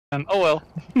Oh well.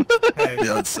 Hey.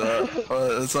 Yeah, it's What?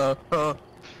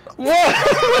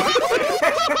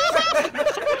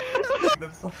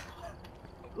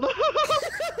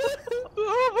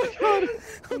 Oh my god!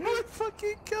 Oh my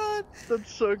fucking god!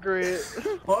 That's so great.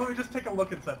 Why don't we just take a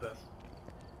look and set this?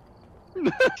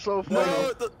 So funny.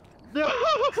 No, No.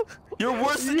 you're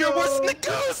worse than the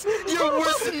ghost. You're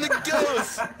worse than the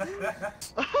ghost.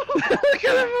 Look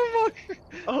at him!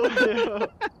 Oh yeah.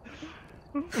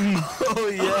 Oh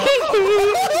yeah.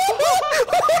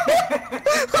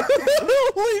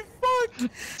 Holy fuck!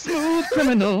 Smooth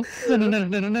criminal. Oh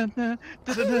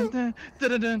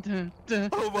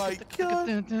my god.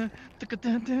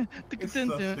 It's so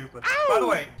stupid. By the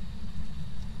way,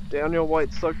 Daniel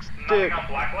White sucks dick. on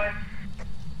blacklight?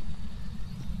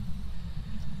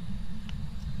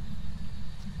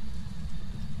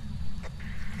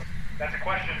 That's a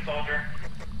question, soldier.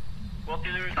 What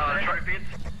did you say? Repeat.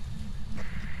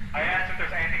 I asked if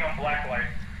there's anything on blacklight.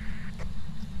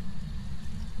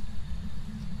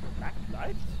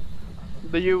 Blacklight?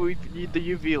 The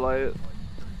UV light.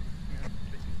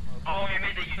 Oh, you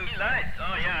mean the UV light?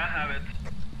 Oh yeah, I have it.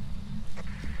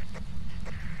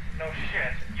 No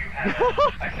shit, you have it.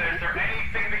 I said, is there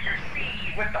anything that you see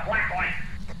with the blacklight?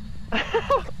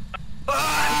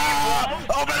 Ah!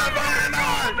 Open the fucking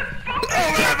door!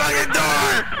 Open the fucking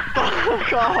door!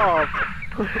 Fuck off!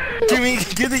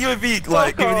 Give the UAV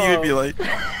light. Give me the UAV light.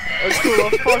 Akula,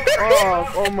 fuck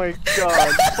off! Oh my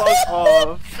god, fuck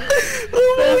off!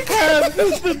 Oh my god!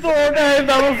 This is the door, guys.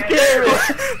 That was scary.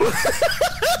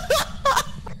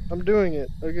 I'm doing it.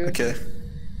 Okay. Okay.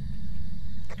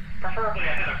 Preferably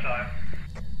on the other side.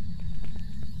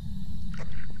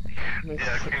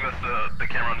 yeah, give us the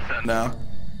camera on set. Now.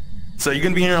 So you're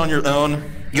gonna be here on your own.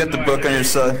 You got the book on your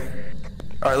side.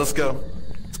 All right, let's go.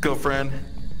 Let's go, friend.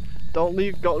 Don't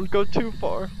leave. Don't go too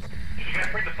far. Did you guys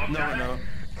bring the book down? No.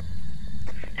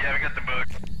 Yeah, we got the book.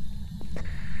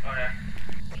 Okay.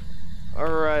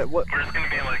 All right. What? We're just gonna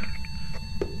be like.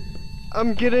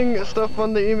 I'm getting stuff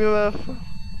on the EMF.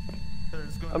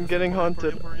 I'm getting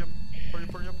haunted. Hurry up.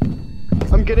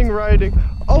 I'm getting riding.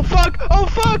 Oh fuck! Oh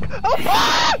fuck! Oh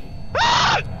fuck!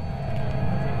 Ah!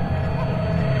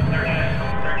 They're dead.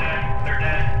 They're dead. They're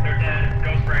dead. They're dead.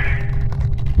 Ghost raining.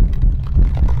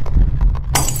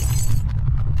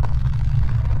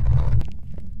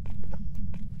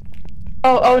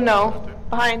 Oh no.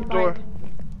 Behind. Door.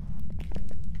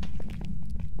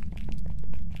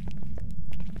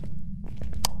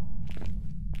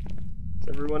 Is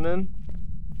everyone in?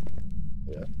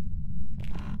 Yeah.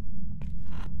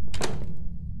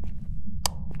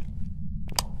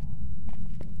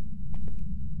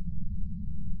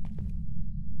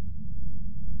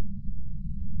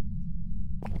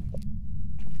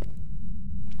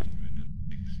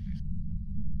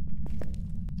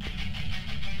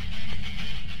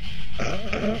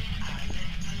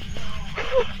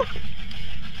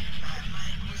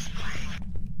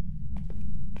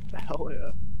 Hell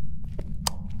yeah.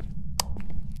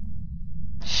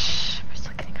 Shh, we're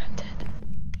still getting hunted.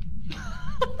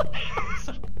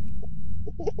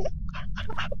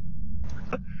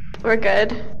 We're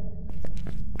good.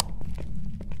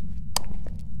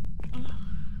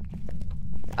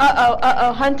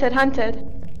 Uh-oh, hunted.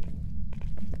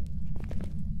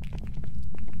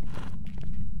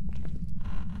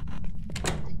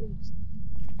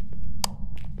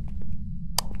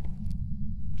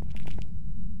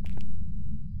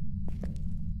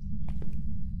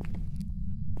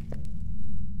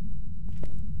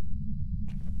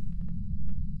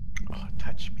 Oh,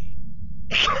 touch me.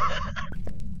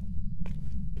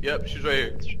 Yep, she's right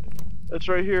here. It's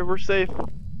right here. We're safe.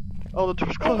 Oh, the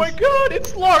door's closed. Oh my god,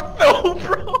 it's locked though,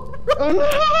 bro. Oh no!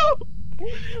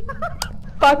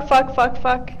 Fuck.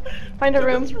 Find a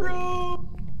room. This room.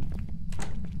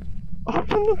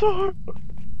 Open the door.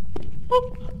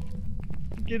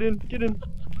 Get in. Close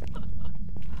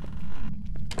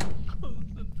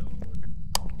the door.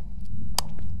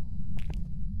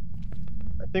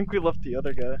 I think we left the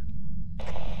other guy.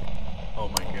 Oh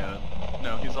my god.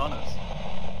 No, he's on us.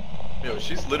 Yo,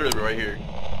 she's literally right here.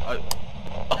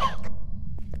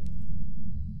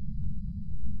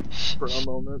 For a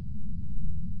moment.